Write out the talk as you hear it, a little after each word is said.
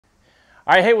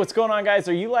All right, hey, what's going on, guys?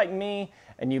 Are you like me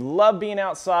and you love being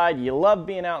outside, you love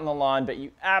being out in the lawn, but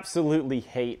you absolutely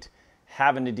hate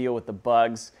having to deal with the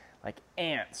bugs like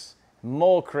ants,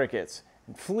 mole crickets,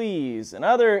 and fleas, and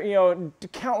other,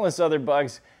 countless other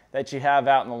bugs that you have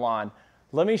out in the lawn?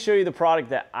 Let me show you the product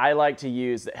that I like to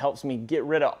use that helps me get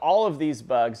rid of all of these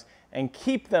bugs and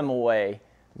keep them away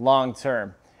long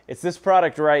term. It's this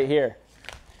product right here.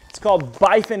 It's called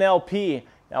Bifen LP.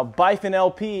 Now, Bifen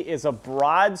LP is a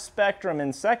broad spectrum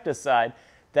insecticide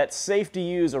that's safe to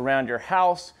use around your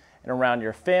house and around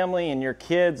your family and your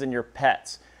kids and your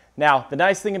pets. Now, the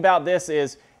nice thing about this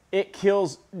is it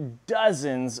kills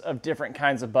dozens of different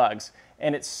kinds of bugs,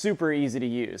 and it's super easy to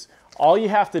use. All you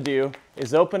have to do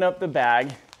is open up the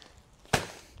bag,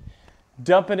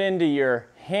 dump it into your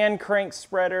hand crank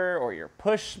spreader or your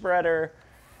push spreader,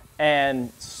 and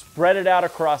spread it out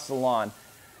across the lawn.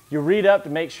 You read up to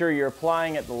make sure you're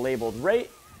applying at the labeled rate,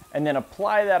 and then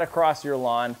apply that across your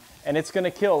lawn, and it's going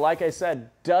to kill, like I said,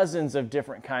 dozens of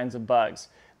different kinds of bugs.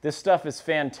 This stuff is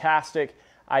fantastic.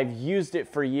 I've used it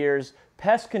for years.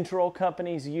 Pest control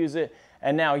companies use it,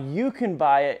 and now you can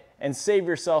buy it and save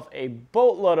yourself a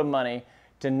boatload of money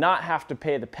to not have to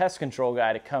pay the pest control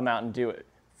guy to come out and do it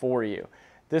for you.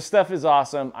 This stuff is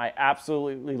awesome. I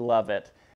absolutely love it.